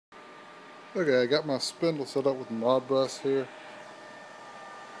Okay, I got my spindle set up with Modbus here.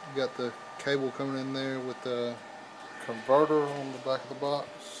 Got the cable coming in there with the converter on the back of the box,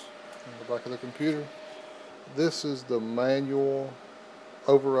 on the back of the computer. This is the manual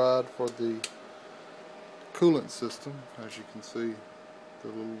override for the coolant system. As you can see, the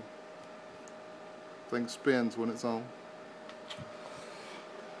little thing spins when it's on.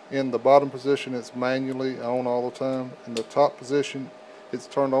 In the bottom position, it's manually on all the time. In the top position, it's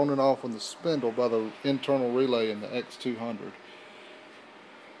turned on and off on the spindle by the internal relay in the X200.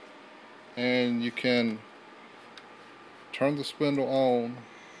 And you can turn the spindle on,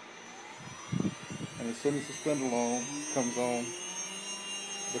 and as soon as the spindle comes on,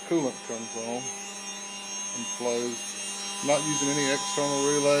 the coolant comes on and flows. I'm not using any external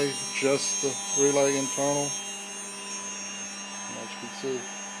relay, just the relay internal, as you can see.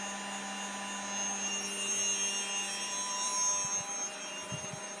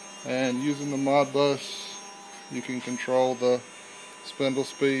 And using the Modbus, you can control the spindle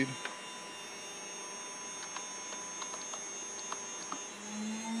speed.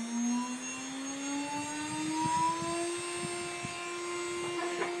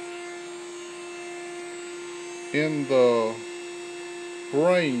 In the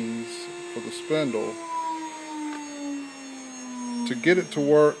brains for the spindle, to get it to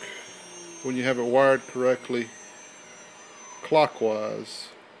work when you have it wired correctly clockwise,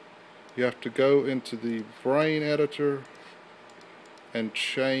 you have to go into the brain editor and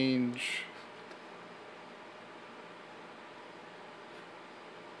change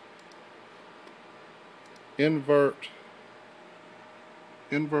invert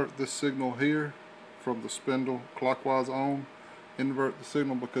this signal here from the spindle clockwise on. Invert the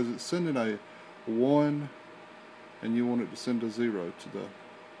signal because it's sending a 1 and you want it to send a 0 to the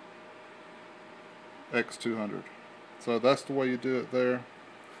X200. So that's the way you do it there.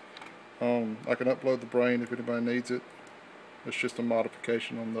 I can upload the brain if anybody needs it. It's just a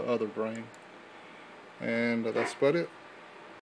modification on the other brain. And that's about it.